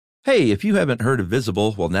Hey, if you haven't heard of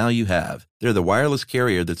Visible, well, now you have. They're the wireless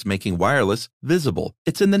carrier that's making wireless visible.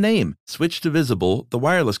 It's in the name. Switch to Visible, the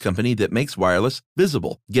wireless company that makes wireless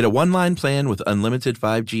visible. Get a one-line plan with unlimited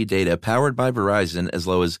 5G data powered by Verizon as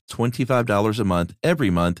low as $25 a month every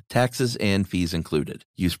month, taxes and fees included.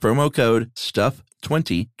 Use promo code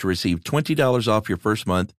STUFF20 to receive $20 off your first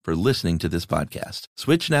month for listening to this podcast.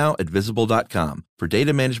 Switch now at Visible.com. For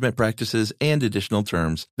data management practices and additional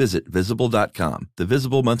terms, visit Visible.com. The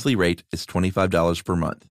Visible monthly rate is $25 per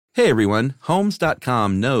month. Hey everyone,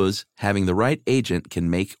 Homes.com knows having the right agent can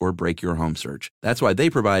make or break your home search. That's why they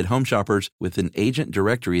provide home shoppers with an agent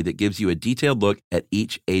directory that gives you a detailed look at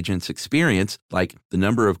each agent's experience, like the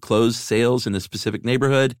number of closed sales in a specific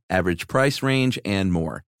neighborhood, average price range, and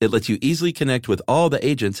more. It lets you easily connect with all the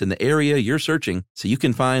agents in the area you're searching so you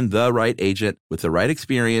can find the right agent with the right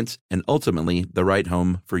experience and ultimately the right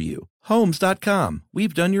home for you. Homes.com.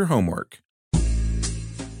 We've done your homework.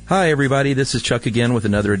 Hi, everybody. This is Chuck again with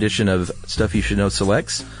another edition of Stuff You Should Know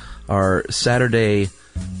Selects, our Saturday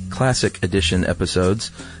Classic Edition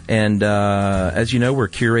episodes. And as you know, we're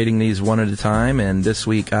curating these one at a time. And this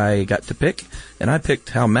week I got to pick, and I picked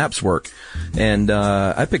how maps work. And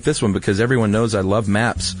I picked this one because everyone knows I love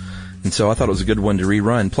maps. And so I thought it was a good one to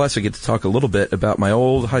rerun. Plus, I get to talk a little bit about my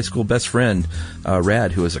old high school best friend,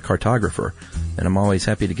 Rad, who is a cartographer. And I'm always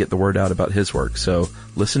happy to get the word out about his work. So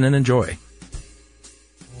listen and enjoy.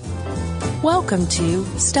 Welcome to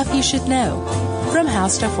Stuff You Should Know from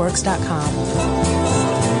HowStuffWorks.com.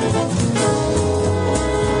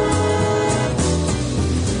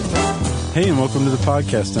 Hey, and welcome to the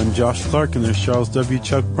podcast. I'm Josh Clark, and there's Charles W.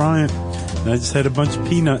 Chuck Bryant. And I just had a bunch of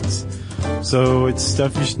peanuts. So it's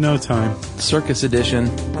Stuff You Should Know time. Circus edition.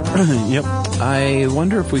 Yep. I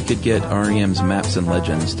wonder if we could get REM's Maps and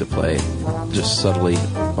Legends to play just subtly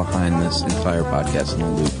behind this entire podcast in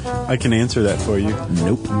a loop. I can answer that for you.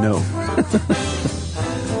 Nope. No.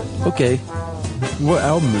 Okay. What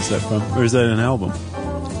album is that from? Or is that an album?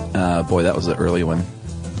 Boy, that was the early one.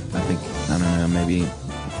 I think, I don't know, maybe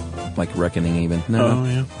like Reckoning even. No. Oh,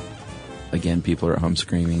 yeah. Again, people are at home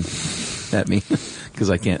screaming at me because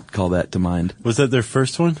I can't call that to mind. Was that their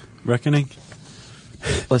first one? Reckoning?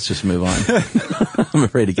 Let's just move on. I'm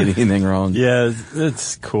afraid to get anything wrong. Yeah,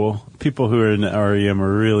 it's cool. People who are into REM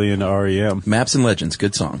are really into REM. Maps and Legends,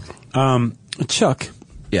 good song. Chuck.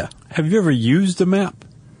 Yeah. Have you ever used a map?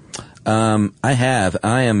 I have.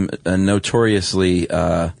 I am notoriously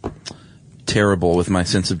terrible with my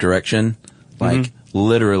sense of direction. Like,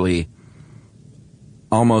 literally,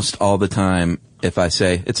 almost all the time, if I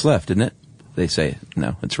say, it's left, isn't it? They say,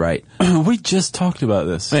 no, it's right. We just talked about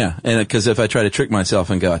this. Yeah, and because if I try to trick myself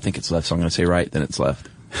and go, I think it's left, so I'm going to say right, then it's left.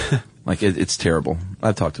 Like, it's terrible.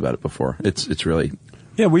 I've talked about it before. It's really...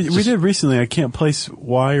 Yeah, we did recently. I can't place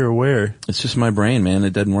why or where. It's just my brain, man.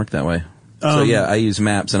 It doesn't work that way. So, yeah, I use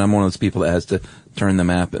maps, and I'm one of those people that has to turn the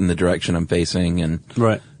map in the direction I'm facing, and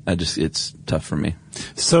right. It's tough for me.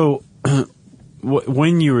 So,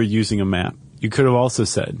 when you were using a map, you could have also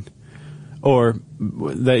said, or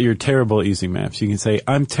that you're terrible at using maps. You can say,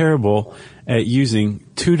 I'm terrible at using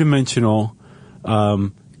two-dimensional,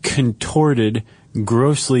 contorted,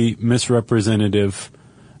 grossly misrepresentative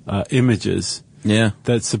images. Yeah.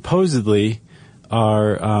 That supposedly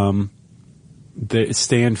are, they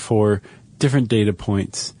stand for different data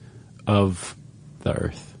points of the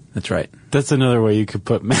Earth. That's right. That's another way you could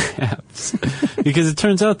put maps. Because it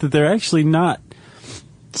turns out that they're actually not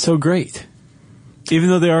so great. Even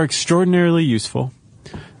though they are extraordinarily useful,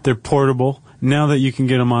 they're portable. Now that you can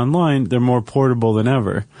get them online, they're more portable than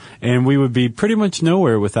ever. And we would be pretty much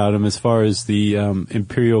nowhere without them as far as the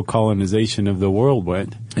imperial colonization of the world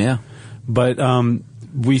went. Yeah. But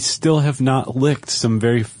we still have not licked some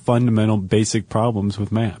very fundamental, basic problems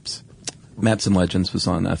with maps. Maps and Legends was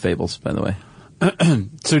on Fables, by the way.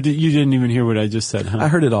 So you didn't even hear what I just said, huh? I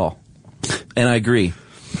heard it all. And I agree.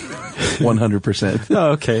 100%.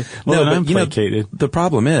 Oh, okay. Well, no, I'm placated. The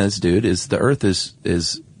problem is, dude, is the Earth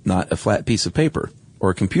is not a flat piece of paper or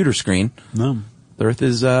a computer screen. No. The Earth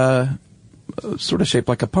is sort of shaped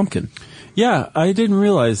like a pumpkin. Yeah, I didn't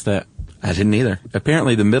realize that. I didn't either.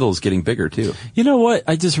 Apparently the middle is getting bigger, too. You know what?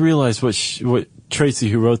 I just realized what Tracy,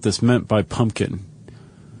 who wrote this, meant by pumpkin.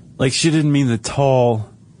 Like, she didn't mean the tall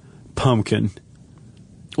pumpkin.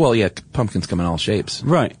 Well, yeah, pumpkins come in all shapes.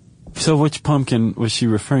 Right. So which pumpkin was she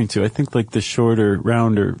referring to? I think like the shorter,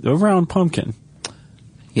 rounder, a round pumpkin.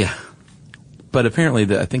 Yeah. But apparently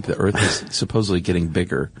I think the Earth is supposedly getting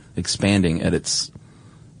bigger, expanding at its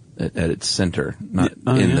center. Not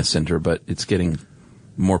in the center, but it's getting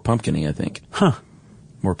more pumpkin-y, I think. Huh.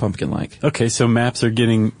 more pumpkin-like. Okay, so maps are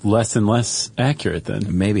getting less and less accurate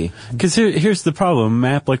then. Maybe. Because here's the problem.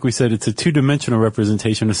 Map, like we said, it's a two-dimensional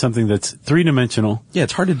representation of something that's three-dimensional. Yeah,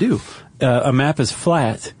 it's hard to do. A map is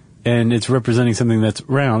flat, and it's representing something that's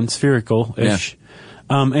round, spherical-ish. Yeah.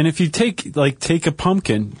 And if you take a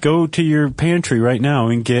pumpkin, go to your pantry right now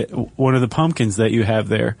and get one of the pumpkins that you have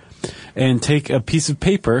there, and take a piece of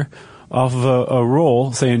paper off of a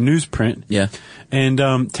roll, say a newsprint, Yeah. and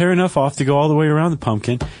tear enough off to go all the way around the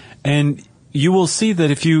pumpkin, and you will see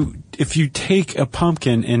that if you take a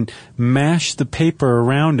pumpkin and mash the paper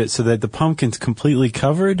around it so that the pumpkin's completely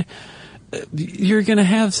covered, you're going to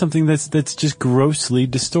have something that's just grossly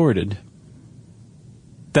distorted.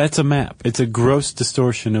 That's a map. It's a gross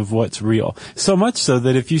distortion of what's real. So much so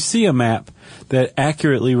that if you see a map that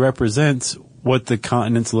accurately represents what the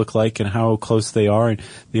continents look like and how close they are and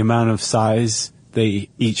the amount of size they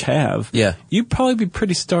each have, Yeah. you'd probably be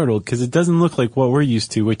pretty startled because it doesn't look like what we're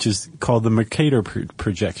used to, which is called the Mercator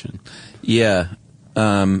projection. Yeah.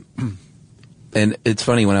 And it's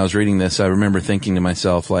funny, when I was reading this, I remember thinking to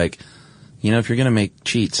myself, like, if you're going to make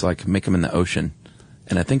cheats, like, make them in the ocean.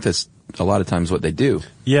 And I think that's a lot of times what they do.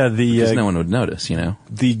 Yeah, Because no one would notice,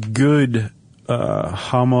 the good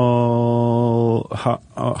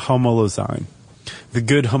homolazine. The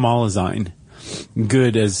good homolazine.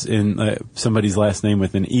 Good as in somebody's last name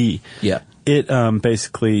with an E. Yeah. It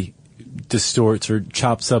basically distorts or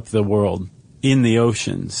chops up the world in the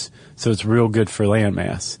oceans. So it's real good for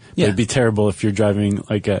landmass. Yeah. It'd be terrible if you're driving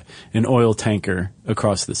like an oil tanker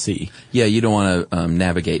across the sea. Yeah, you don't want to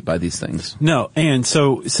navigate by these things. No, and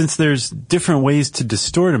so since there's different ways to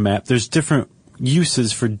distort a map, there's different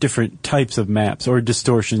uses for different types of maps or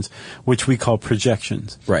distortions, which we call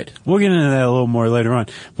projections. Right. We'll get into that a little more later on.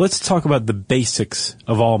 Let's talk about the basics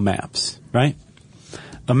of all maps, right?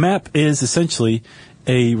 A map is essentially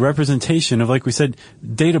a representation of, like we said,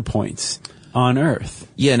 data points on Earth.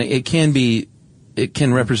 Yeah, and it can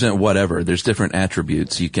represent whatever. There's different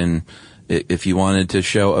attributes. You can, if you wanted to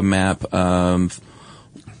show a map of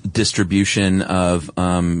distribution of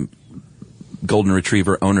golden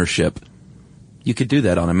retriever ownership, you could do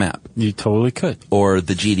that on a map. You totally could. Or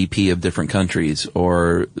the GDP of different countries,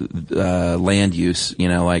 or land use.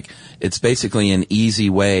 It's basically an easy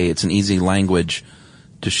way. It's an easy language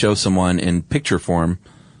to show someone in picture form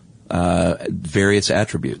various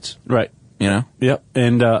attributes. Right. Yep.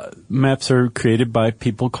 And maps are created by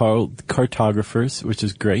people called cartographers, which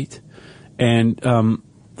is great. And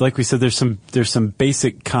like we said, there's some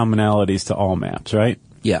basic commonalities to all maps, right?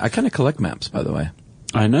 Yeah, I kind of collect maps, by the way.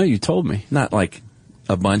 I know, you told me. Not like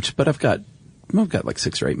a bunch, but I've got like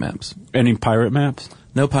 6 or 8 maps. Any pirate maps?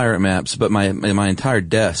 No pirate maps, but my entire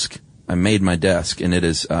desk, I made my desk, and it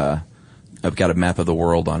is, I've got a map of the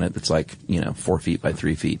world on it that's like, 4 feet by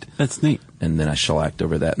 3 feet. That's neat. And then I shellacked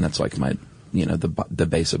over that, and that's like my, the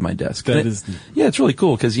base of my desk. That is neat. Yeah, it's really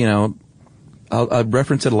cool because, I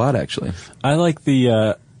reference it a lot, actually. I like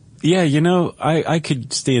the, I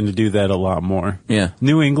could stand to do that a lot more. Yeah.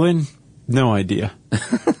 New England? No idea.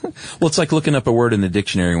 Well, it's like looking up a word in the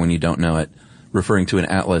dictionary when you don't know it, referring to an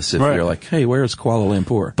atlas if Right. you're like, hey, where's Kuala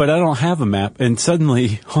Lumpur? But I don't have a map, and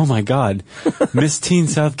suddenly, oh my God, Miss Teen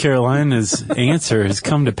South Carolina's answer has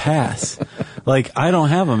come to pass. Like, I don't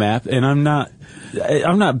have a map, and I'm not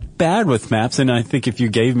bad with maps, and I think if you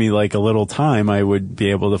gave me like a little time, I would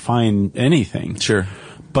be able to find anything. Sure.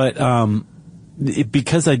 But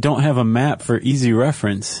because I don't have a map for easy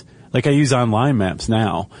reference, like I use online maps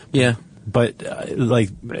now. Yeah. But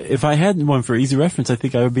if I had one for easy reference, I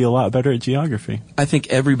think I would be a lot better at geography. I think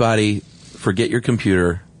everybody, forget your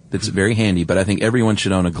computer, that's very handy, but I think everyone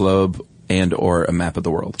should own a globe and or a map of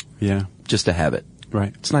the world. Yeah. Just to have it.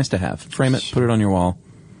 Right. It's nice to have. Frame it, put it on your wall.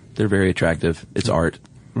 They're very attractive. It's art.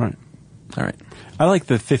 Right. All right. I like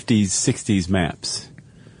the 50s, 60s maps.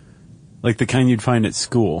 Like the kind you'd find at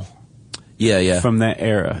school. Yeah, yeah. From that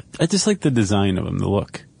era. I just like the design of them, the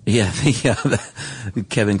look. Yeah,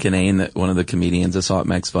 Kevin Kinane, one of the comedians I saw at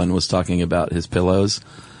Max Fun, was talking about his pillows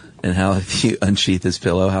and how if you unsheath his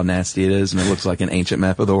pillow, how nasty it is, and it looks like an ancient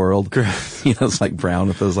map of the world. It's like brown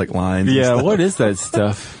with those like lines. Yeah, what is that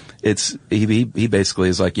stuff? It's he basically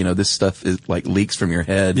is like, this stuff is like leaks from your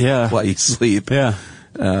head while you sleep. Yeah.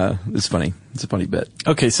 It's funny. It's a funny bit.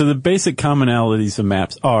 Okay, so the basic commonalities of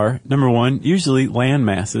maps are, number one, usually land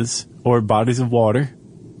masses or bodies of water.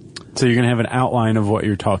 So you're going to have an outline of what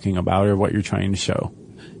you're talking about or what you're trying to show.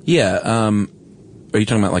 Yeah. Are you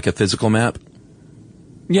talking about like a physical map?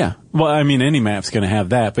 Yeah. Well, I mean, any map's going to have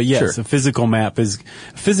that, but yes, Sure. physical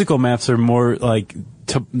maps are more like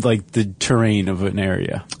the terrain of an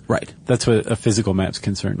area. Right. That's what a physical map's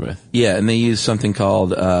concerned with. Yeah, and they use something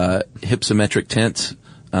called hypsometric tents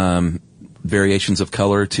variations of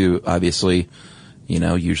color to obviously,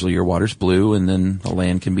 usually your water's blue and then the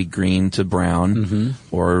land can be green to brown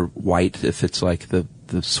or white if it's like the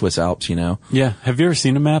Swiss Alps, Yeah. Have you ever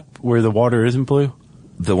seen a map where the water isn't blue?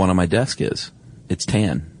 The one on my desk is. It's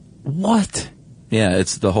tan. What? Yeah,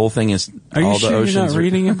 it's the whole thing is Are all you the sure oceans you're not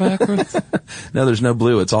reading it backwards? No, there's no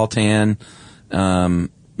blue. It's all tan.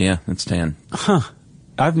 Yeah, it's tan. Huh.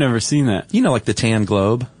 I've never seen that. Like the tan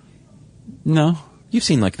globe? No. You've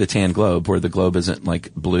seen like the tan globe where the globe isn't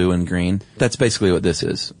like blue and green. That's basically what this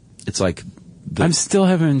is. It's like I'm still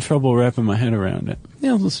having trouble wrapping my head around it.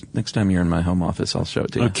 Yeah, next time you're in my home office, I'll show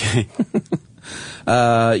it to you. Okay.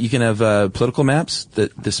 You can have political maps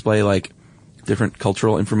that display like different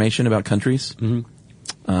cultural information about countries.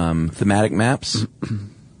 Thematic maps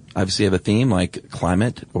obviously have a theme like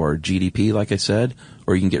climate or GDP, like I said,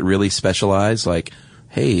 or you can get really specialized like,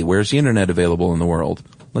 hey, where's the internet available in the world?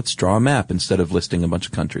 Let's draw a map instead of listing a bunch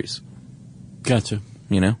of countries. Gotcha.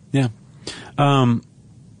 Yeah.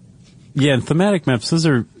 Yeah, and thematic maps, those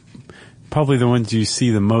are probably the ones you see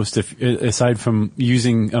the most, aside from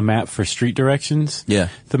using a map for street directions. Yeah.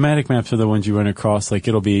 Thematic maps are the ones you run across, like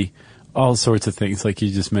it'll be all sorts of things, like you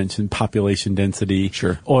just mentioned, population density,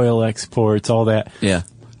 Sure. oil exports, all that. Yeah.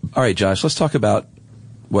 All right, Josh, let's talk about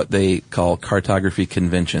what they call cartography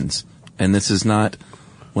conventions. And this is not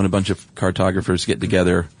when a bunch of cartographers get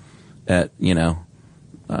together at,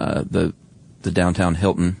 the downtown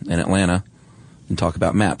Hilton in Atlanta and talk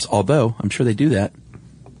about maps. Although, I'm sure they do that.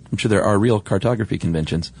 I'm sure there are real cartography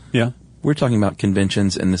conventions. Yeah. We're talking about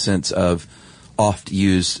conventions in the sense of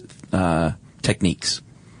oft-used techniques.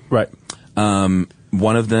 Right. One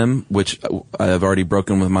of them, which I have already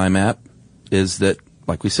broken with my map, is that,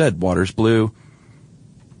 like we said, water's blue,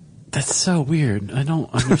 That's so weird. I don't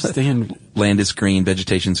understand. land is green,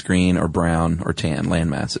 vegetation's green or brown or tan, land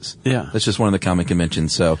masses. Yeah. That's just one of the common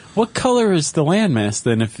conventions. So What color is the landmass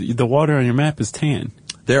then if the water on your map is tan?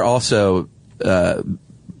 they're also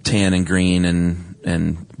tan and green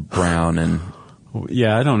and brown, and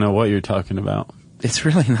Yeah, I don't know what you're talking about. it's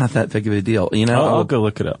really not that big of a deal. I'll go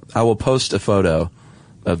look it up. I will post a photo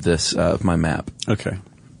of this, of my map, Okay.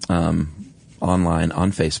 online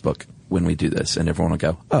on Facebook when we do this, and everyone will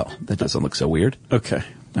go, oh, that doesn't look so weird. Okay.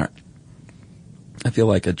 All right. I feel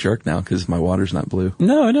like a jerk now because my water's not blue.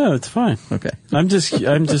 No, it's fine. Okay. I'm just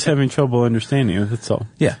having trouble understanding it, that's all.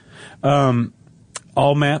 Yeah.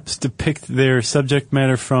 All maps depict their subject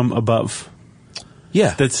matter from above.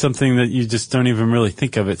 Yeah. That's something that you just don't even really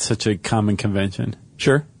think of. It's such a common convention.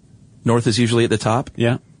 Sure. North is usually at the top,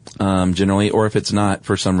 Yeah. generally, or if it's not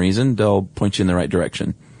for some reason, they'll point you in the right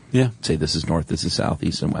direction. Yeah. Say this is north, this is south,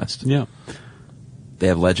 east, and west. Yeah. They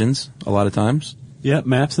have legends a lot of times, Yeah.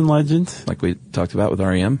 Maps and legends. like we talked about with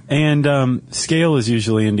REM. And scale is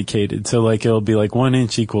usually indicated. So like it'll be like 1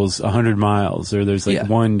 inch equals 100 miles, or there's like Yeah.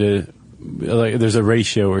 1 to, like there's a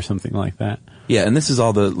ratio or something like that. Yeah, and this is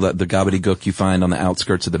all the gobbledygook you find on the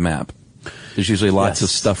outskirts of the map. There's usually lots Yes.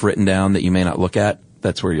 of stuff written down that you may not look at.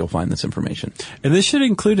 That's where you'll find this information. And this should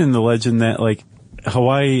include in the legend that like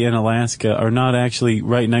Hawaii and Alaska are not actually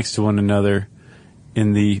right next to one another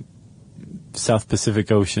in the South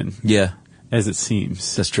Pacific Ocean, Yeah, as it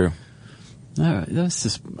seems. that's true. All right, that's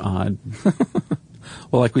just odd.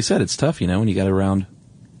 Well, like we said, it's tough, when you got a round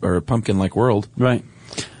or a pumpkin-like world. Right.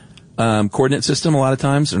 Coordinate system, a lot of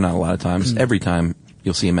times, or not a lot of times, every time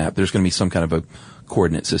you'll see a map, there's going to be some kind of a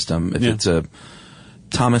coordinate system. If Yeah. it's a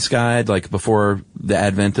Thomas guide, like before the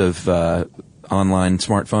advent of online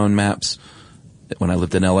smartphone maps, when I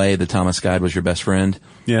lived in LA, the Thomas guide was your best friend.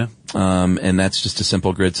 Yeah. And that's just a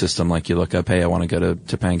simple grid system. Like you look up, hey, I want to go to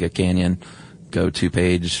Topanga Canyon, go to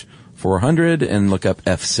page 400 and look up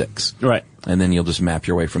F6. Right. And then you'll just map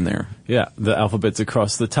your way from there. Yeah. The alphabet's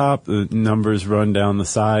across the top, the numbers run down the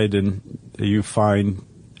side, and you find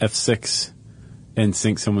F6 and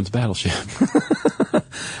sink someone's battleship.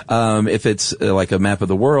 If it's like a map of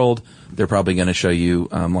the world, they're probably going to show you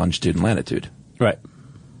longitude and latitude. Right.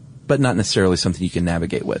 But not necessarily something you can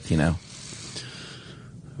navigate with,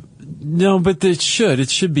 No, but it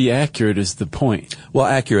should be accurate is the point. Well,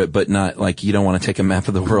 accurate, but not like you don't want to take a map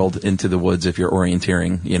of the world into the woods if you're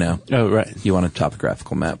orienteering, Oh, right. You want a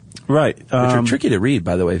topographical map. Right. Which are tricky to read,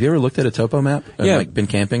 by the way. Have you ever looked at a topo map? And, Yeah. like been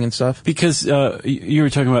camping and stuff? Because you were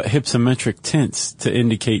talking about hypsometric tints to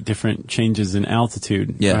indicate different changes in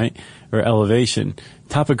altitude, Yeah. right? Or elevation.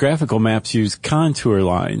 Topographical maps use contour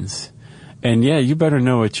lines. And yeah, you better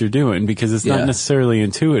know what you're doing because it's Yeah. not necessarily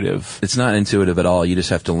intuitive. It's not intuitive at all. You just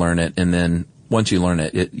have to learn it, and then once you learn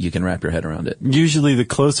it, you can wrap your head around it. Usually the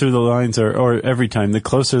closer the lines are, or every time, the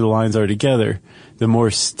closer the lines are together, the more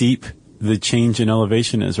steep the change in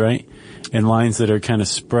elevation is, right? and lines that are kind of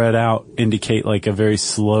spread out indicate like a very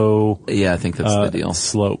slow Yeah, I think that's the deal.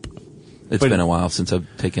 slope. It's been a while since I've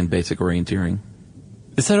taken basic orienteering.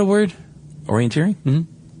 Is that a word? Orienteering? Mm-hmm.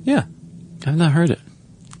 Yeah. I've not heard it.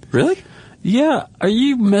 Really? Yeah. Are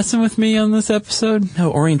you messing with me on this episode?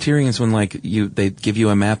 No, orienteering is when they give you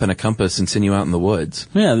a map and a compass and send you out in the woods.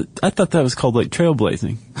 Yeah, I thought that was called like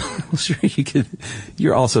trailblazing. Well, sure,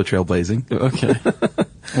 you're also trailblazing. Okay.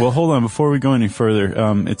 Well, hold on. Before we go any further,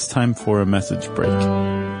 it's time for a message break.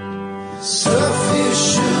 Stuff you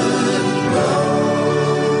should know.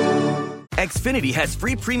 Xfinity has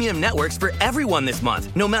free premium networks for everyone this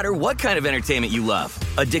month, no matter what kind of entertainment you love.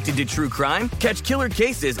 Addicted to true crime? Catch killer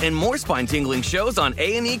cases and more spine-tingling shows on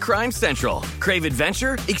A&E Crime Central. Crave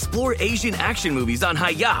adventure? Explore Asian action movies on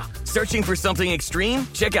Hi-Ya. Searching for something extreme?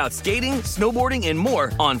 Check out skating, snowboarding, and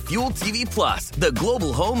more on Fuel TV Plus, the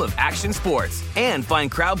global home of action sports. And find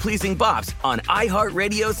crowd-pleasing bops on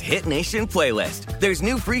iHeartRadio's Hit Nation playlist. There's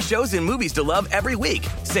new free shows and movies to love every week.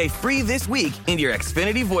 Say free this week in your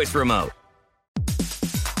Xfinity voice remote.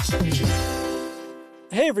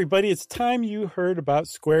 Hey everybody, it's time you heard about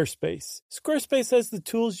Squarespace. Squarespace has the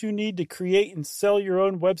tools you need to create and sell your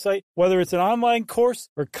own website. Whether it's an online course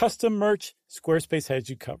or custom merch, Squarespace has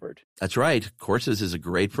you covered. That's right. Courses is a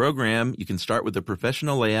great program. You can start with a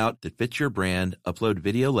professional layout that fits your brand, upload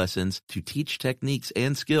video lessons to teach techniques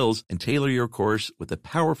and skills, and tailor your course with a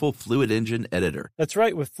powerful Fluid Engine editor. That's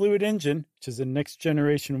right, with Fluid Engine, which is a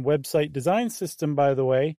next-generation website design system, by the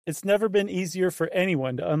way, it's never been easier for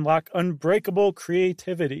anyone to unlock unbreakable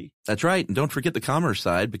creativity. That's right. And don't forget the commerce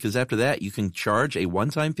side, because after that, you can charge a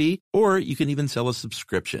one-time fee, or you can even sell a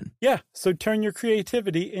subscription. Yeah, so turn your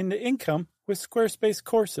creativity into income with Squarespace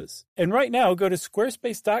courses. And right now, go to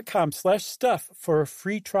squarespace.com/stuff for a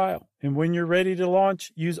free trial. And when you're ready to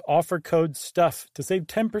launch, use offer code STUFF to save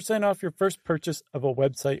 10% off your first purchase of a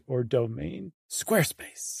website or domain.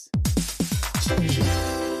 Squarespace.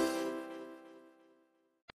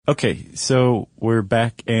 Okay, so we're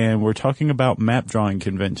back and we're talking about map drawing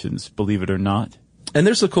conventions, believe it or not. And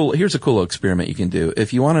here's a cool little experiment you can do.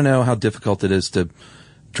 If you want to know how difficult it is to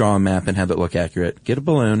draw a map and have it look accurate, get a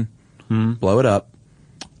balloon, blow it up,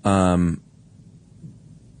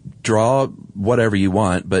 draw whatever you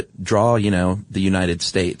want, but draw, the United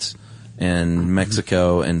States and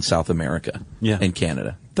Mexico and South America and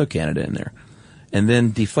Canada. Throw Canada in there. And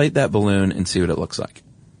then deflate that balloon and see what it looks like.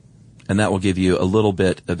 And that will give you a little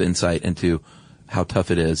bit of insight into how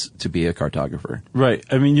tough it is to be a cartographer. Right.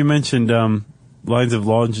 I mean, you mentioned lines of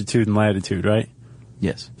longitude and latitude, right?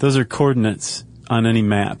 Yes. Those are coordinates on any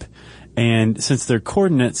map. And since they're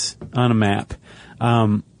coordinates on a map,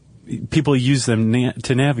 people use them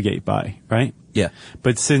to navigate by, right? Yeah.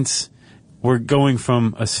 But since we're going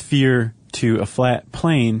from a sphere to a flat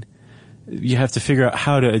plane, you have to figure out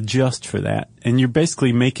how to adjust for that. And you're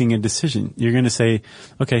basically making a decision. You're going to say,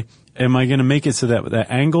 okay, am I going to make it so that the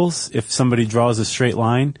angles, if somebody draws a straight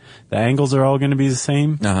line, the angles are all going to be the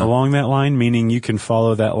same along that line, meaning you can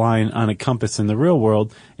follow that line on a compass in the real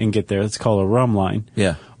world and get there. It's called a rhumb line.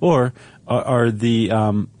 Yeah. Or are the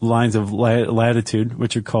lines of latitude,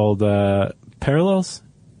 which are called parallels?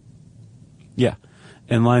 Yeah.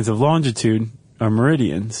 And lines of longitude are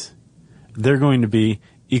meridians. They're going to be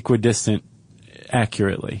equidistant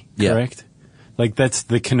accurately, correct? Like, that's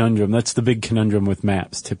the conundrum. That's the big conundrum with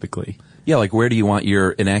maps, typically. Yeah, like, where do you want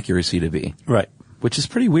your inaccuracy to be? Right. Which is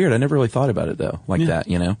pretty weird. I never really thought about it, though, like that,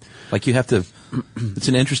 Like, you have to, it's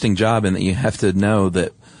an interesting job in that you have to know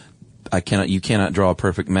that you cannot draw a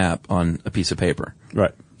perfect map on a piece of paper.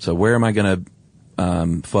 Right. So where am I going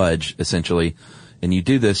to fudge, essentially? And you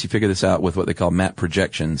do this, you figure this out with what they call map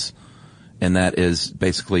projections. And that is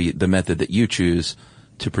basically the method that you choose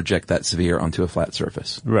to project that sphere onto a flat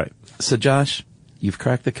surface. Right. So, Josh, you've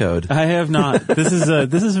cracked the code. I have not. This is a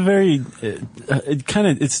very,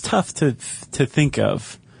 it's tough to think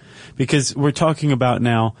of, because we're talking about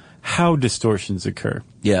now how distortions occur.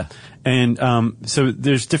 Yeah. And so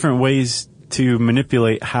there's different ways to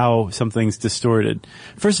manipulate how something's distorted.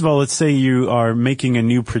 First of all, let's say you are making a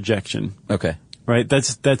new projection. Okay. Right?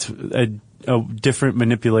 That's a different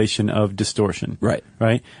manipulation of distortion. Right.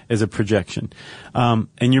 Right? As a projection. And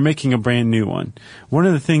you're making a brand new one. One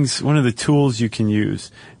of the tools you can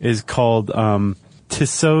use is called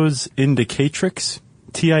Tissot's Indicatrix.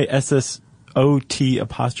 TISSOT''S.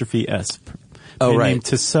 Oh, right. Named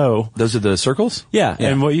Tissot. Those are the circles? Yeah.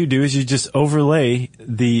 And what you do is you just overlay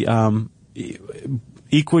the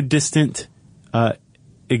equidistant,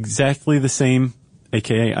 exactly the same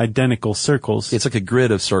aka identical circles. It's like a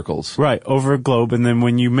grid of circles. Right, over a globe, and then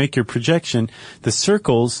when you make your projection, the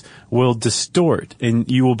circles will distort, and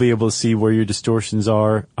you will be able to see where your distortions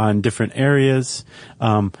are on different areas,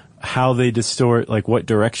 how they distort, like what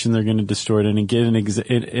direction they're going to distort, and get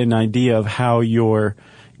an idea of how your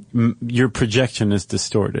projection is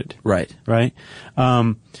distorted. Right. Right?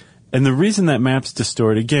 And the reason that map's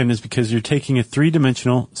distort, again, is because you're taking a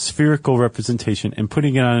three-dimensional spherical representation and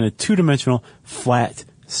putting it on a two-dimensional flat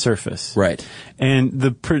surface. Right. And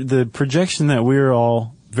the projection that we're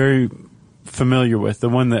all very familiar with, the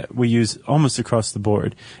one that we use almost across the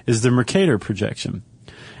board, is the Mercator projection.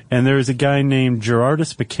 And there was a guy named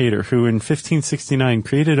Gerardus Mercator who in 1569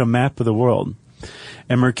 created a map of the world.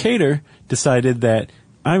 And Mercator decided that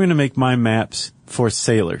I'm going to make my maps for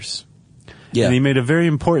sailors. Yeah. And he made a very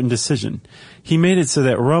important decision. He made it so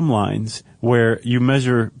that rum lines, where you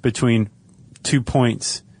measure between 2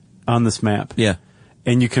 points on this map, Yeah.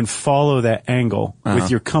 and you can follow that angle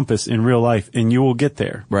with your compass in real life, and you will get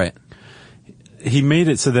there. Right. He made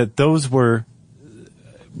it so that those were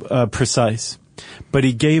precise, but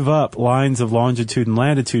he gave up lines of longitude and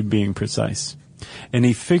latitude being precise. And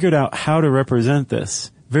he figured out how to represent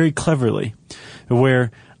this very cleverly,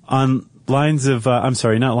 where on lines of,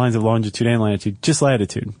 not lines of longitude and latitude, just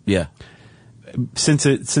latitude. Yeah. Since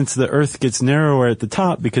the Earth gets narrower at the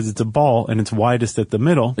top because it's a ball and it's widest at the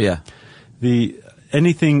middle. Yeah.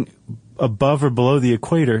 Anything above or below the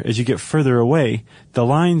equator, as you get further away, the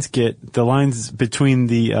lines between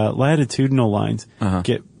the latitudinal lines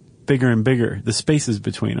get bigger and bigger. The spaces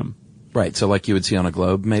between them. Right. So like you would see on a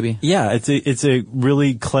globe, maybe? Yeah, it's a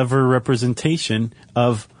really clever representation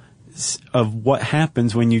of what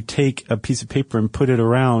happens when you take a piece of paper and put it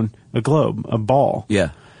around a globe, a ball.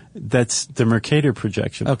 Yeah. That's the Mercator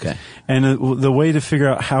projection. Okay. And the way to figure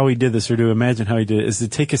out how he did this, or to imagine how he did it, is to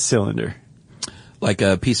take a cylinder. Like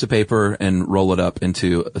a piece of paper and roll it up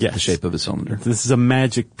into the shape of a cylinder. This is a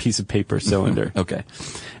magic piece of paper cylinder. Okay.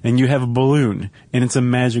 And you have a balloon, and it's a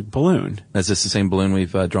magic balloon. Is this the same balloon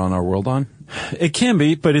we've drawn our world on? It can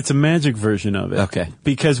be, but it's a magic version of it. Okay.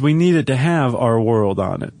 Because we need it to have our world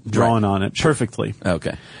on it, drawn on it perfectly.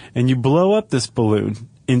 Okay. And you blow up this balloon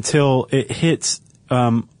until it hits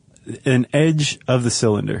an edge of the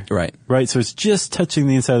cylinder. Right. Right? So it's just touching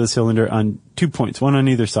the inside of the cylinder on 2 points, one on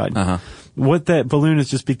either side. What that balloon has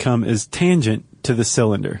just become is tangent to the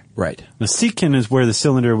cylinder. Right. The secant is where the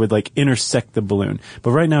cylinder would like intersect the balloon.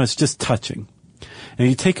 But right now it's just touching. And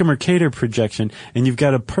you take a Mercator projection and you've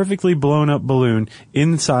got a perfectly blown up balloon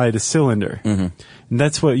inside a cylinder. And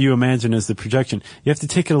that's what you imagine as the projection. You have to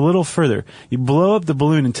take it a little further. You blow up the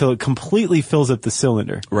balloon until it completely fills up the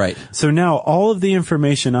cylinder. Right. So now all of the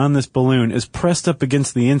information on this balloon is pressed up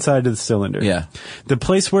against the inside of the cylinder. Yeah. The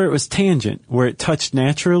place where it was tangent, where it touched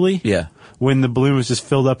naturally. Yeah. When the balloon was just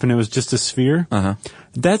filled up and it was just a sphere.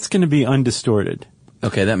 That's going to be undistorted.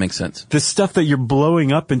 Okay, that makes sense. The stuff that you're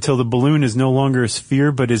blowing up until the balloon is no longer a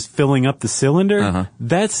sphere but is filling up the cylinder,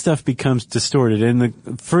 that stuff becomes distorted. And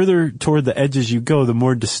the further toward the edges you go, the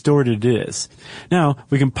more distorted it is. Now,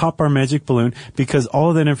 we can pop our magic balloon because all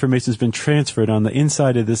of that information has been transferred on the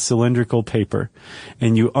inside of this cylindrical paper.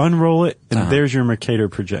 And you unroll it, and there's your Mercator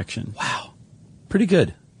projection. Wow. Pretty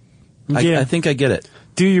good. Yeah. I think I get it.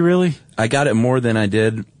 Do you really? I got it more than I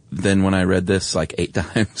did than when I read this like 8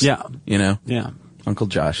 times. Yeah. You know? Yeah. Uncle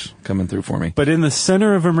Josh coming through for me. But in the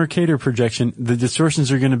center of a Mercator projection, the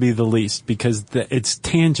distortions are going to be the least because it's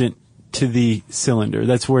tangent to the cylinder.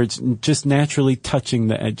 That's where it's just naturally touching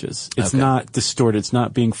the edges. It's not distorted. It's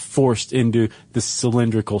not being forced into the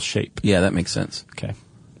cylindrical shape. Yeah, that makes sense. Okay.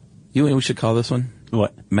 We should call this one?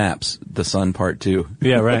 What? Maps, the Sun Part 2.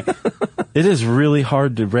 Yeah, right. It is really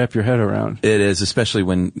hard to wrap your head around. It is, especially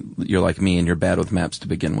when you're like me and you're bad with maps to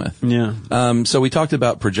begin with. Yeah. So we talked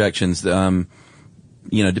about projections.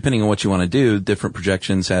 Depending on what you want to do, different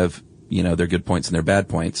projections have, their good points and their bad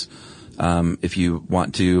points. If you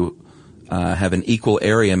want to have an equal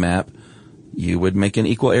area map, you would make an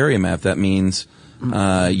equal area map. That means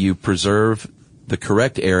you preserve the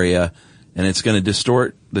correct area, and it's going to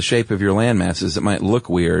distort the shape of your land masses. It might look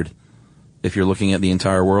weird if you're looking at the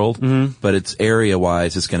entire world, but it's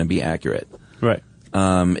area-wise, it's going to be accurate. Right.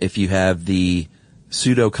 If you have the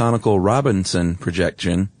pseudo-conical Robinson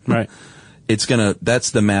projection, right,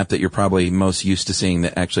 that's the map that you're probably most used to seeing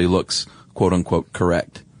that actually looks quote-unquote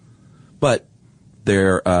correct. But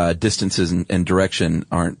their distances and direction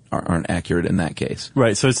aren't accurate in that case.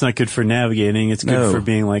 Right, so it's not good for navigating. It's good for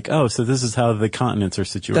being like, so this is how the continents are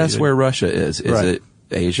situated. That's where Russia is. Is it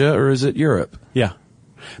Asia or is it Europe? Yeah.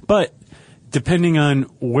 But depending on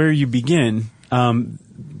where you begin,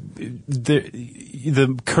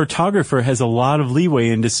 the cartographer has a lot of leeway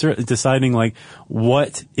in deciding like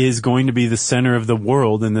what is going to be the center of the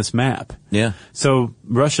world in this map. Yeah. So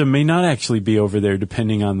Russia may not actually be over there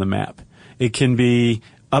depending on the map. It can be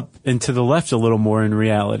up and to the left a little more in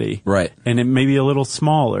reality. Right. And it may be a little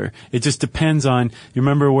smaller. It just depends on, you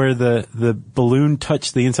remember where the balloon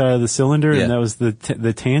touched the inside of the cylinder Yeah. and that was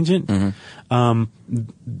the tangent? Mm-hmm.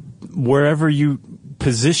 Wherever you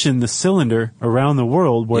position the cylinder around the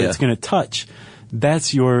world where Yeah. it's going to touch,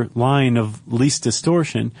 that's your line of least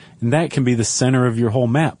distortion, and that can be the center of your whole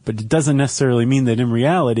map. But it doesn't necessarily mean that in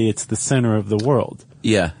reality it's the center of the world.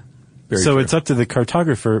 Yeah. Very So true. it's up to the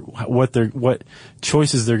cartographer what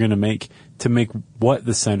choices they're going to make what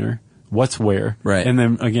the center, what's where, Right. and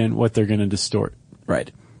then again what they're going to distort.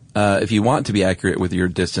 Right. If you want to be accurate with your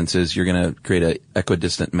distances, you're going to create a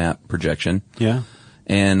equidistant map projection. Yeah.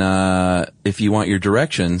 And if you want your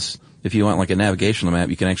directions, if you want like a navigational map,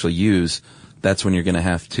 you can actually that's when you're going to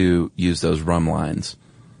have to use those RUM lines.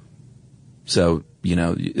 So,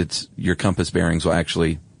 it's your compass bearings will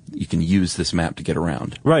actually, you can use this map to get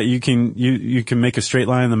around. Right. You can make a straight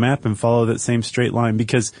line on the map and follow that same straight line,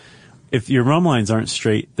 because if your RUM lines aren't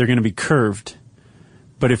straight, they're going to be curved.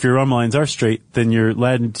 But if your RUM lines are straight, then your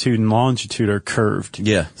latitude and longitude are curved.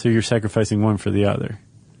 Yeah. So you're sacrificing one for the other.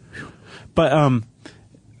 But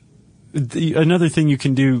another thing you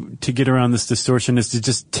can do to get around this distortion is to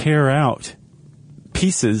just tear out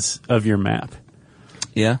pieces of your map.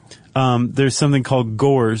 Yeah. There's something called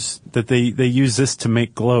gores that they use this to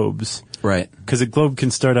make globes. Right. Because a globe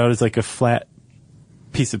can start out as like a flat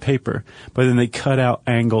piece of paper, but then they cut out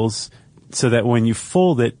angles so that when you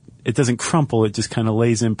fold it, it doesn't crumple, it just kind of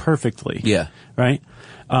lays in perfectly. Yeah. Right?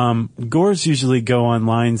 Gores usually go on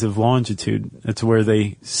lines of longitude. That's where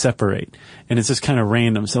they separate. And it's just kind of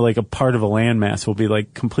random. So like a part of a landmass will be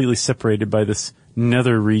like completely separated by this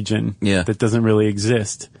nether region that doesn't really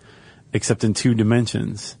exist except in 2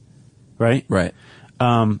 dimensions. Right? Right.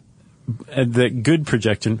 The good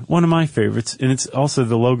projection, one of my favorites, and it's also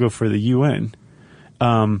the logo for the UN,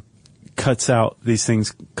 cuts out these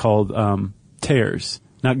things called tears,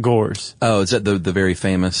 not gores. Oh, is that the very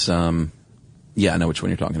famous? Yeah, I know which one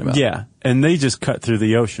you're talking about. Yeah, and they just cut through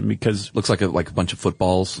the ocean because looks like a bunch of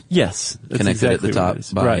footballs. Yes, that's connected exactly at the top what it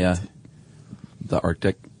is. by Right. The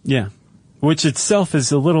Arctic. Yeah, which itself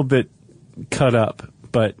is a little bit cut up,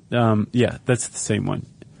 but yeah, that's the same one.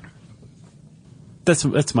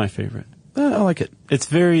 That's my favorite. I like it. It's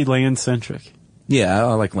very land centric. Yeah,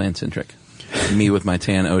 I like land centric. Me with my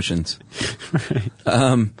tan oceans.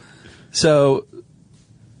 Right. So,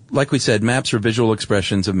 like we said, maps are visual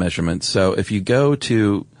expressions of measurements. So if you go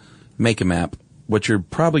to make a map, what you're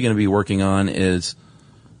probably going to be working on is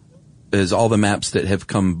all the maps that have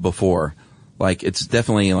come before. Like, it's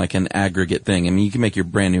definitely like an aggregate thing. I mean, you can make your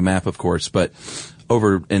brand new map, of course, but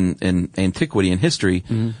over in antiquity and history,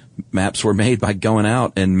 maps were made by going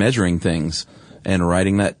out and measuring things and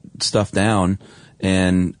writing that stuff down.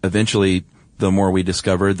 And eventually, the more we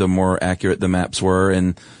discovered, the more accurate the maps were.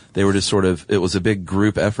 And they were just it was a big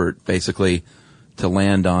group effort, basically, to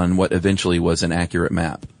land on what eventually was an accurate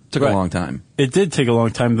map. Took a long time. It did take a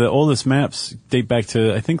long time. The oldest maps date back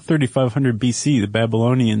to, I think, 3500 BC. The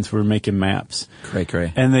Babylonians were making maps.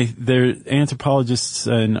 Cray. And their anthropologists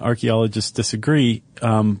and archaeologists disagree,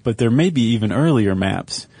 but there may be even earlier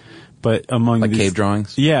maps. But among like these, cave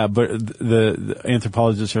drawings? Yeah, but the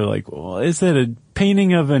anthropologists are like, well, is that a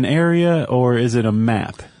painting of an area or is it a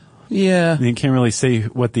map? Yeah. And you can't really say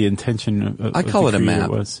what the intention of I call the it a creator map.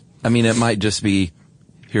 was. I mean, it might just be,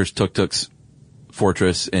 here's Tuk-Tuk's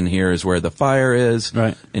fortress, and here is where the fire is,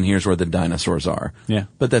 right, and here's where the dinosaurs are. Yeah.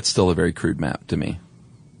 But that's still a very crude map to me.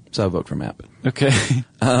 So I vote for map. Okay.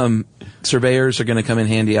 Surveyors are going to come in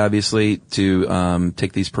handy, obviously, to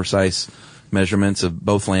take these precise measurements of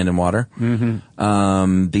both land and water.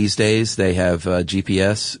 Mm-hmm. These days, they have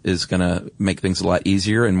GPS is going to make things a lot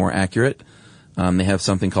easier and more accurate. They have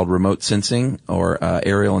something called remote sensing or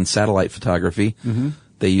aerial and satellite photography. Mm-hmm.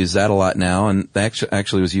 They use that a lot now, and that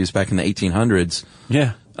actually was used back in the 1800s.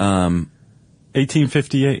 Yeah.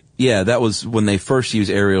 1858. Yeah, that was when they first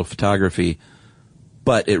used aerial photography,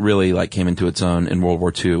 but it really came into its own in World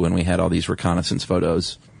War II when we had all these reconnaissance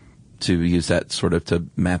photos to use that sort of to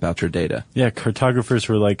map out your data. Yeah, cartographers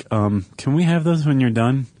were like, can we have those when you're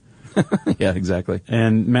done? Yeah, exactly.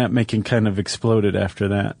 And map making kind of exploded after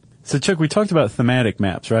that. So Chuck, we talked about thematic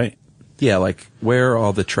maps, right? Yeah, like where are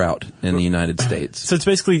all the trout in the United States? So it's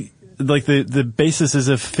basically like the basis is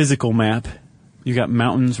a physical map. You got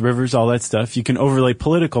mountains, rivers, all that stuff. You can overlay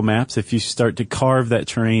political maps if you start to carve that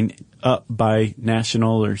terrain up by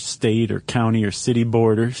national or state or county or city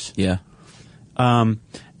borders. Yeah.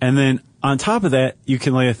 And then on top of that, you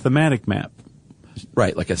can lay a thematic map.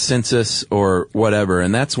 Right, like a census or whatever.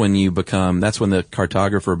 And that's when the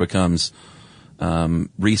cartographer becomes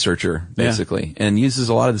researcher, basically, and uses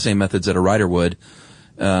a lot of the same methods that a writer would.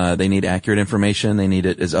 They need accurate information. They need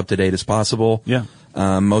it as up to date as possible. Yeah.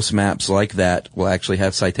 Most maps like that will actually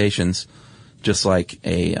have citations, just like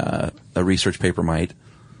a research paper might.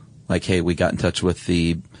 Like, hey, we got in touch with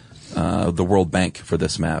the World Bank for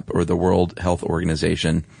this map, or the World Health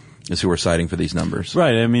Organization is who we're citing for these numbers.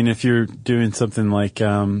 Right. I mean, if you're doing something like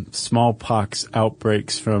smallpox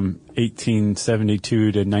outbreaks from 1872 to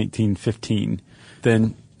 1915,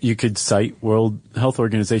 then you could cite World Health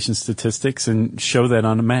Organization statistics and show that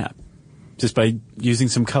on a map just by using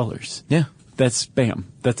some colors. Yeah. That's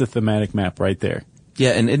a thematic map right there.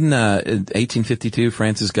 Yeah, and in 1852,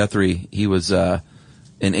 Francis Guthrie, he was in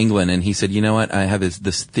England, and he said, you know what, I have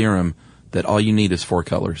this theorem that all you need is 4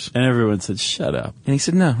 colors. And everyone said, shut up. And he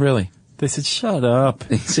said, no, really. They said, shut up.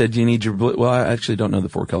 He said, you need your blue. Well, I actually don't know the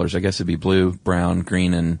 4 colors. I guess it'd be blue, brown,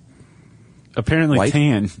 green, and apparently white?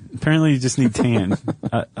 Tan. Apparently you just need tan.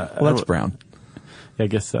 Well, that's brown. Yeah, I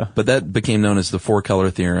guess so. But that became known as the 4-color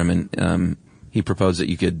theorem, and he proposed that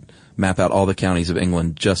you could map out all the counties of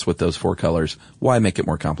England just with those 4 colors. Why make it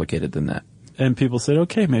more complicated than that? And people said,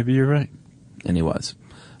 okay, maybe you're right. And he was.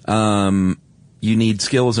 You need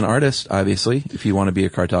skill as an artist, obviously, if you want to be a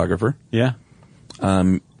cartographer. Yeah.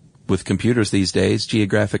 With computers these days,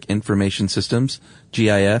 Geographic Information Systems,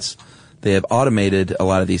 GIS, they have automated a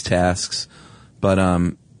lot of these tasks. But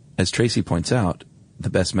as Tracy points out, the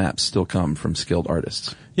best maps still come from skilled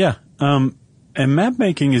artists. Yeah. And map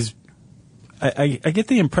making is, I get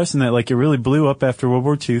the impression that like it really blew up after World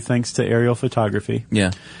War II thanks to aerial photography. Yeah.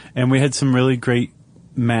 And we had some really great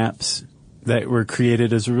maps that were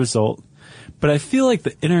created as a result. But I feel like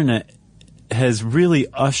the internet has really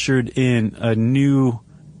ushered in a new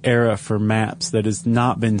era for maps that has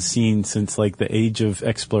not been seen since like the age of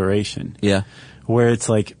exploration. Yeah. Where it's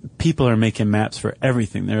like people are making maps for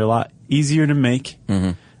everything. They're a lot easier to make.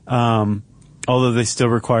 Mm-hmm. Although they still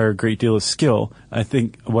require a great deal of skill. I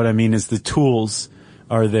think what I mean is the tools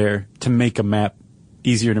are there to make a map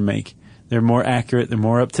easier to make. They're more accurate. They're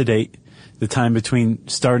more up to date. The time between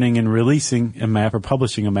starting and releasing a map or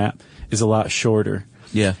publishing a map is a lot shorter.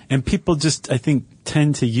 Yeah. And people just, I think,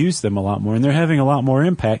 tend to use them a lot more. And they're having a lot more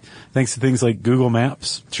impact thanks to things like Google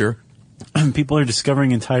Maps. Sure. People are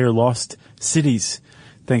discovering entire lost cities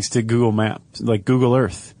thanks to Google Maps, like Google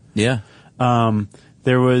Earth. Yeah.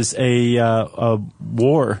 There was a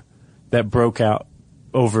war that broke out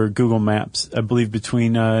over Google Maps, I believe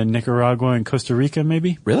between Nicaragua and Costa Rica,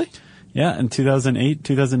 maybe. Really? Yeah, in 2008,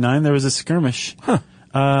 2009, there was a skirmish. Huh.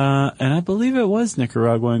 And I believe it was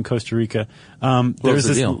Nicaragua and Costa Rica. There was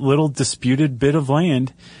this little disputed bit of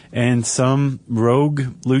land, and some rogue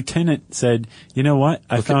lieutenant said, you know what,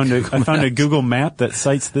 I found a Google map that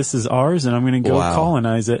cites this as ours, and I'm going to go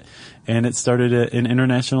colonize it. And it started an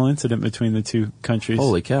international incident between the two countries.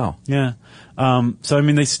 Holy cow. Yeah. So, I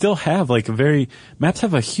mean, they still have like maps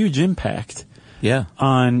have a huge impact. Yeah.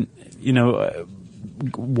 On,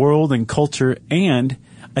 world and culture, and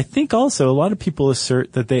I think also a lot of people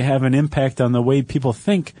assert that they have an impact on the way people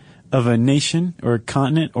think of a nation or a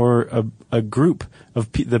continent or a group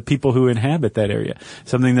of the people who inhabit that area.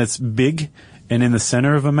 Something that's big and in the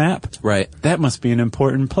center of a map, right? That must be an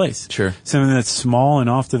important place. Sure. Something that's small and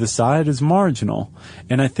off to the side is marginal,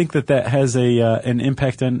 and I think that has an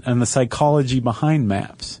impact on the psychology behind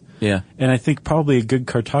maps. Yeah. And I think probably a good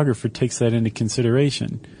cartographer takes that into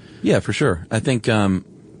consideration. Yeah, for sure. I think,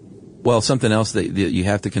 something else that you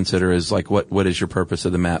have to consider is like what is your purpose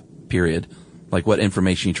of the map, period? Like what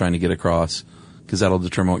information you're trying to get across, because that'll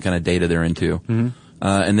determine what kind of data they're into. Mm-hmm.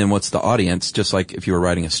 And then what's the audience? Just like if you were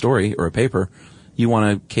writing a story or a paper, you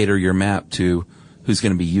want to cater your map to who's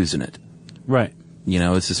going to be using it. Right.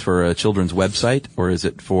 Is this for a children's website or is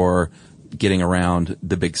it for getting around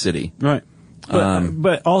the big city? Right.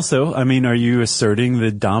 But also, I mean, are you asserting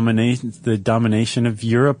the domination of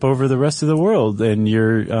Europe over the rest of the world? And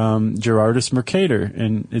you're Gerardus Mercator,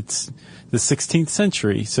 and it's the 16th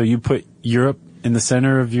century. So you put Europe in the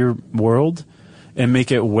center of your world and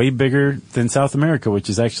make it way bigger than South America, which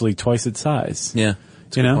is actually twice its size. Yeah,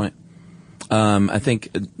 that's a good point. I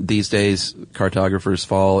think these days cartographers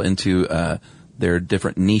fall into their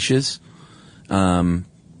different niches.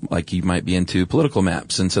 Like you might be into political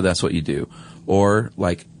maps, and so that's what you do. Or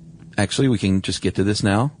like, actually, we can just get to this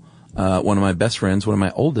now. One of my best friends, one of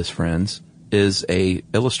my oldest friends, is a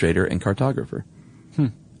illustrator and cartographer.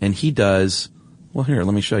 And he does, well, here,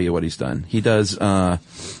 let me show you what he's done. He does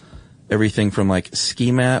everything from like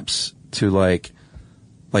ski maps to like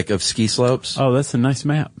like of ski slopes. Oh, that's a nice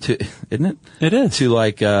map. Isn't it? It is. To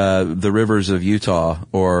like the rivers of Utah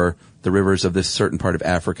or the rivers of this certain part of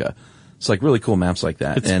Africa. It's like really cool maps like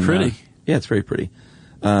that. It's pretty. Yeah, it's very pretty.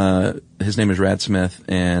 His name is Rad Smith,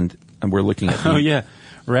 and we're looking at. Oh yeah,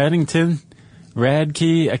 Radington,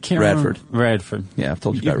 Radkey. I can't Radford. remember. Radford. Yeah, I've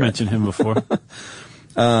told you You've about Rad. mentioned him before.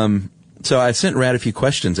 So I sent Rad a few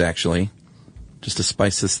questions actually, just to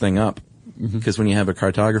spice this thing up. Because when you have a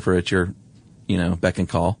cartographer at your, beck and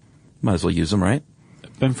call, might as well use them, right?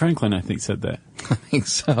 Ben Franklin, I think, said that. I think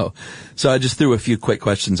so. So I just threw a few quick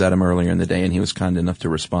questions at him earlier in the day, and he was kind enough to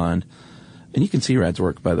respond. And you can see Rad's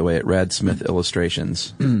work, by the way, at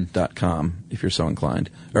radsmithillustrations.com if you're so inclined.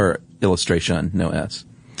 Or illustration, no S.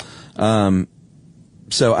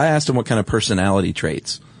 So I asked him what kind of personality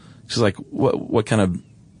traits. She's like, what kind of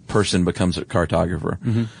person becomes a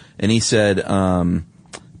cartographer? And he said,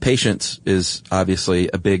 patience is obviously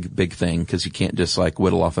a big thing because you can't just like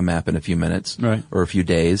whittle off a map in a few minutes right. or a few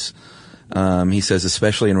days. He says,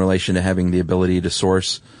 especially in relation to having the ability to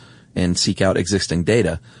source and seek out existing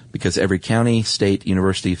data, because every county, state,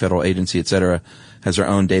 university, federal agency, etc., has their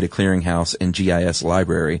own data clearinghouse and GIS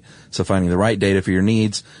library. So finding the right data for your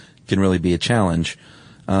needs can really be a challenge.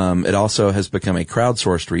 It also has become a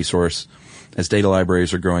crowdsourced resource as data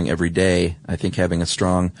libraries are growing every day. I think having a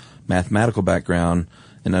strong mathematical background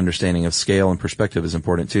and understanding of scale and perspective is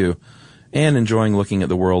important too. And enjoying looking at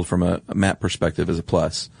the world from a map perspective is a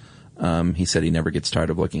plus. He said he never gets tired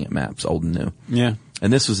of looking at maps, old and new. Yeah.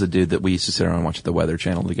 And this was the dude that we used to sit around and watch the Weather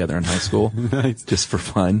Channel together in high school. Nice. Just for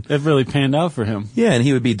fun. It really panned out for him. Yeah, and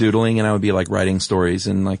he would be doodling and I would be like writing stories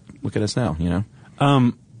and like, look at us now,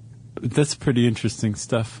 That's pretty interesting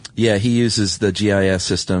stuff. Yeah, he uses the GIS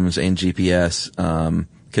systems and GPS,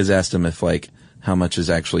 cause I asked him if like, how much is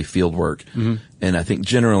actually field work. And I think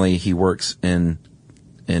generally he works in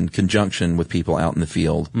conjunction with people out in the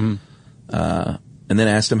field. And then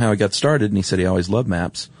asked him how he got started, and he said he always loved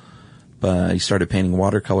maps. But he started painting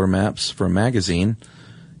watercolor maps for a magazine.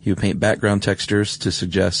 He would paint background textures to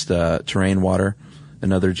suggest terrain, water,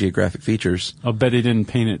 and other geographic features. I'll bet he didn't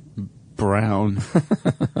paint it brown.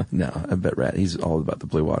 No, I bet Rat. He's all about the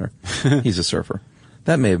blue water. He's a surfer.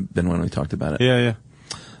 That may have been when we talked about it. Yeah.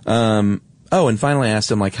 Oh, and finally I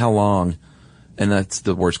asked him, like, how long? And that's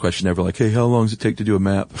the worst question ever. Like, hey, how long does it take to do a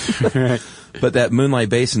map? Right. But that Moonlight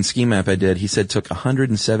Basin ski map I did, he said took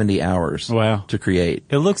 170 hours Wow. to create.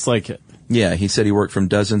 It looks like it. Yeah, he said he worked from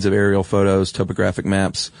dozens of aerial photos, topographic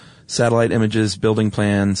maps, satellite images, building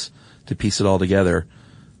plans to piece it all together.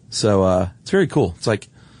 So, it's very cool. It's like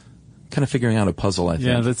kind of figuring out a puzzle, I think.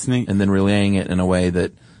 Yeah, that's neat. And then relaying it in a way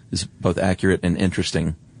that is both accurate and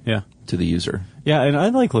interesting to the user. Yeah, and I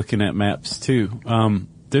like looking at maps too.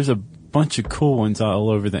 There's a bunch of cool ones all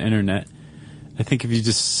over the internet. I think if you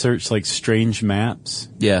just search like strange maps,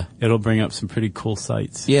 it'll bring up some pretty cool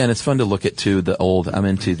sites. Yeah, and it's fun to look at too I'm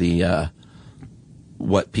into the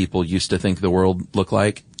what people used to think the world looked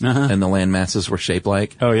like and the land masses were shaped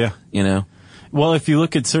like. Oh yeah. Well, if you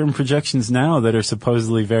look at certain projections now that are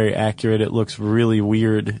supposedly very accurate, it looks really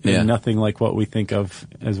weird and nothing like what we think of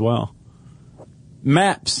as well.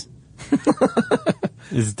 Maps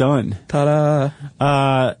is done.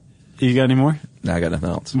 Ta-da! You got any more? No, I got nothing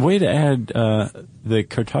else. Way to add the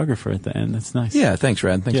cartographer at the end. That's nice. Yeah, thanks,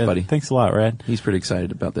 Rad. Thanks, buddy. Thanks a lot, Rad. He's pretty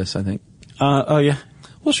excited about this, I think. Oh, yeah?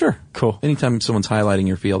 Well, sure. Cool. Anytime someone's highlighting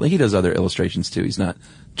your field, he does other illustrations too. He's not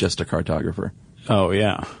just a cartographer. Oh,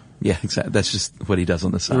 yeah. Yeah, exactly. That's just what he does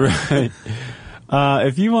on the side. Right.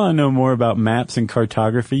 If you want to know more about maps and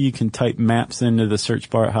cartography, you can type maps into the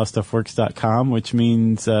search bar at howstuffworks.com, which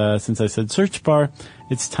means, since I said search bar,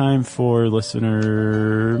 it's time for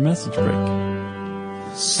listener message break.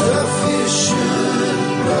 Stuff you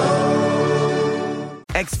should know.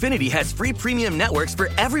 Xfinity has free premium networks for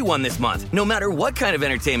everyone this month, no matter what kind of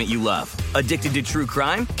entertainment you love. Addicted to true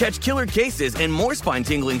crime? Catch killer cases and more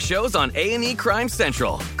spine-tingling shows on A&E Crime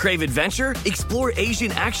Central. Crave adventure? Explore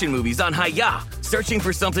Asian action movies on Hi-Ya. Searching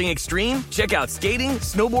for something extreme? Check out skating,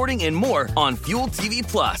 snowboarding, and more on Fuel TV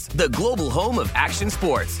Plus, the global home of action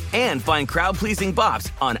sports. And find crowd-pleasing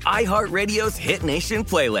bops on iHeartRadio's Hit Nation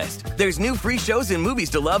playlist. There's new free shows and movies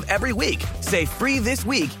to love every week. Say free this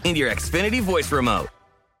week in your Xfinity voice remote.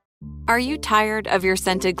 Are you tired of your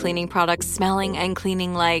scented cleaning products smelling and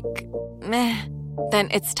cleaning like meh? Then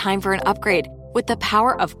it's time for an upgrade with the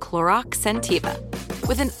power of Clorox Scentiva.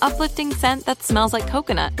 With an uplifting scent that smells like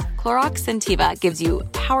coconut, Clorox Scentiva gives you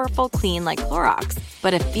powerful clean like Clorox,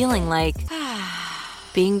 but a feeling like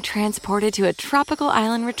being transported to a tropical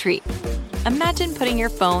island retreat. Imagine putting your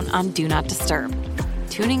phone on Do Not Disturb,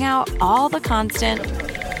 tuning out all the constant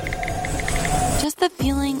Just the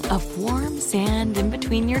feeling of warm sand in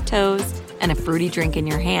between your toes and a fruity drink in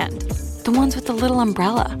your hand. The ones with the little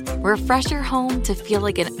umbrella. Refresh your home to feel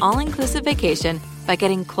like an all-inclusive vacation by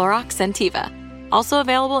getting Clorox Scentiva. Also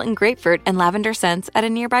available in grapefruit and lavender scents at a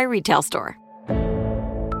nearby retail store. And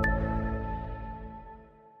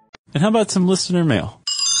how about some listener mail?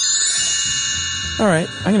 All right,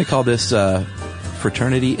 I'm going to call this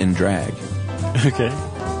Fraternity in Drag. Okay.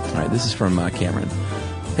 All right, this is from Cameron.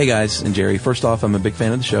 Hey guys and Jerry, first off, I'm a big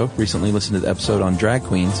fan of the show. Recently listened to the episode on drag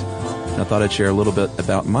queens, and I thought I'd share a little bit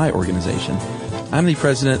about my organization. I'm the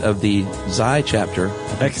president of the Xi chapter.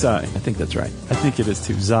 XI. I think that's right. I think it is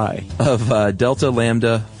too. Xi. Of Delta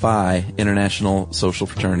Lambda Phi International Social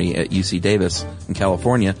Fraternity at UC Davis in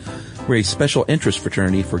California. We're a special interest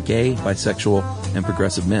fraternity for gay, bisexual, and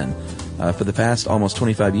progressive men. For the past almost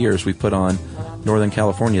 25 years, we've put on Northern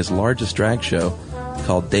California's largest drag show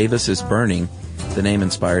called Davis is Burning, the name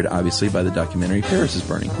inspired, obviously, by the documentary Paris is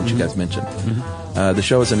Burning, which you guys mentioned. The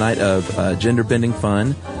show is a night of gender-bending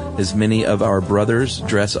fun, as many of our brothers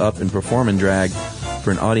dress up and perform in drag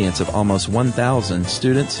for an audience of almost 1,000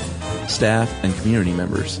 students, staff, and community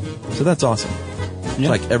members. So that's awesome. It's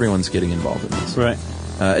like everyone's getting involved in this. Right.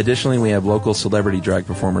 Additionally, we have local celebrity drag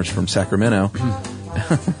performers from Sacramento.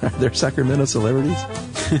 Are there Sacramento celebrities?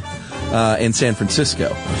 In San Francisco.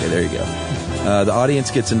 Okay, there you go. The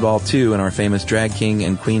audience gets involved, too, in our famous Drag King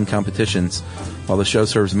and Queen competitions. While the show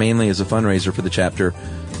serves mainly as a fundraiser for the chapter,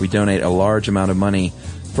 we donate a large amount of money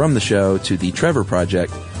from the show to the Trevor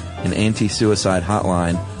Project, an anti-suicide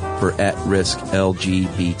hotline for at-risk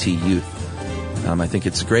LGBT youth. I think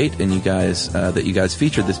it's great, and you guys that you guys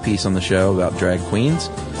featured this piece on the show about drag queens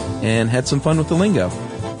and had some fun with the lingo.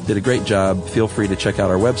 Did a great job. Feel free to check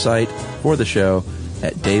out our website for the show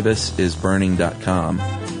at davisisburning.com.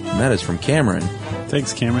 And that is from Cameron.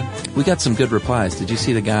 Thanks, Cameron. We got some good replies. Did you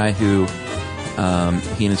see the guy who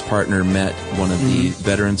he and his partner met one of the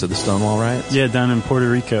veterans of the Stonewall riots? Yeah, down in Puerto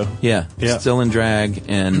Rico. Yeah. Still in drag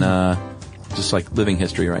and just like living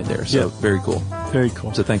history right there. So very cool. Very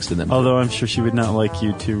cool. So thanks to them. Although I'm sure she would not like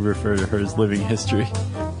you to refer to her as living history.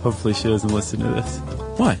 Hopefully she doesn't listen to this.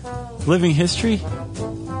 Why? Living history?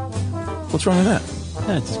 What's wrong with that?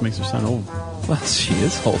 Yeah, it just makes her sound old. Well, she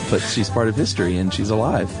is old, but she's part of history and she's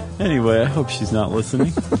alive. Anyway, I hope she's not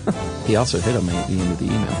listening. He also hit on me at the end of the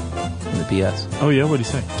email in the PS. Oh, yeah? What'd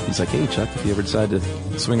he say? He's like, hey, Chuck, if you ever decide to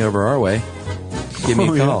swing over our way, give me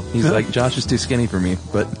a call. Yeah. He's like, Josh is too skinny for me,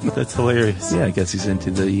 but... That's hilarious. Yeah, I guess he's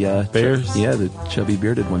into the... Bears? The chubby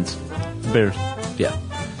bearded ones. Bears. Yeah.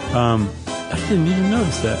 I didn't even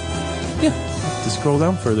notice that. Yeah. To scroll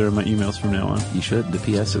down further in my emails from now on. You should. The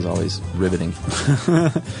PS is always riveting.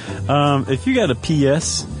 If you got a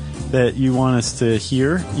PS that you want us to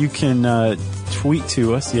hear, you can tweet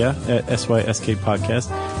to us, at SYSK Podcast.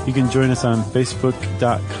 You can join us on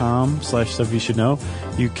Facebook.com/Stuff You Should Know.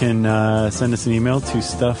 You can send us an email to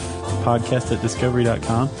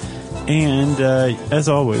stuffpodcast@discovery.com. And as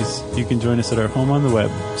always, you can join us at our home on the web,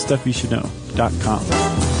 StuffYouShouldKnow.com.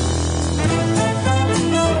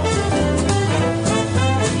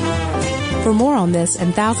 For more on this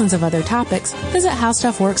and thousands of other topics, visit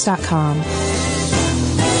HowStuffWorks.com.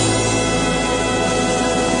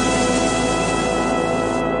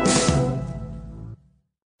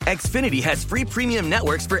 Xfinity has free premium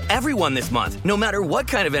networks for everyone this month, no matter what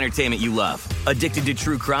kind of entertainment you love. Addicted to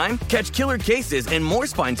true crime? Catch killer cases and more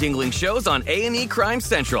spine-tingling shows on A&E Crime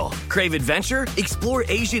Central. Crave adventure? Explore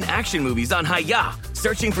Asian action movies on Hi-Ya.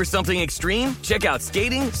 Searching for something extreme? Check out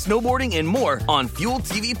skating, snowboarding, and more on Fuel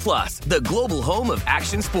TV Plus, the global home of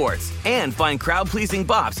action sports. And find crowd-pleasing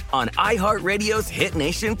bops on iHeartRadio's Hit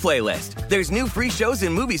Nation playlist. There's new free shows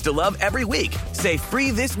and movies to love every week. Say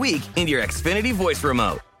free this week in your Xfinity voice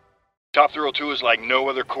remote. Top Thrill 2 is like no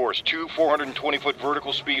other course. 2 420-foot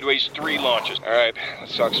vertical speedways, 3 launches. All right,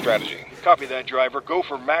 let's talk strategy. Copy that, driver. Go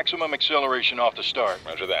for maximum acceleration off the start.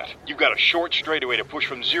 Roger that. You've got a short straightaway to push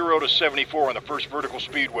from 0 to 74 on the first vertical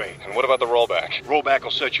speedway. And what about the rollback? Rollback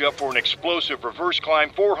will set you up for an explosive reverse climb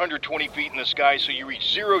 420 feet in the sky so you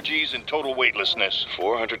reach 0 G's in total weightlessness.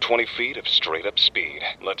 420 feet of straight-up speed.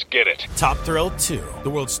 Let's get it. Top Thrill 2, the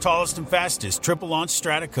world's tallest and fastest triple-launch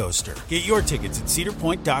strata coaster. Get your tickets at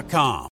cedarpoint.com.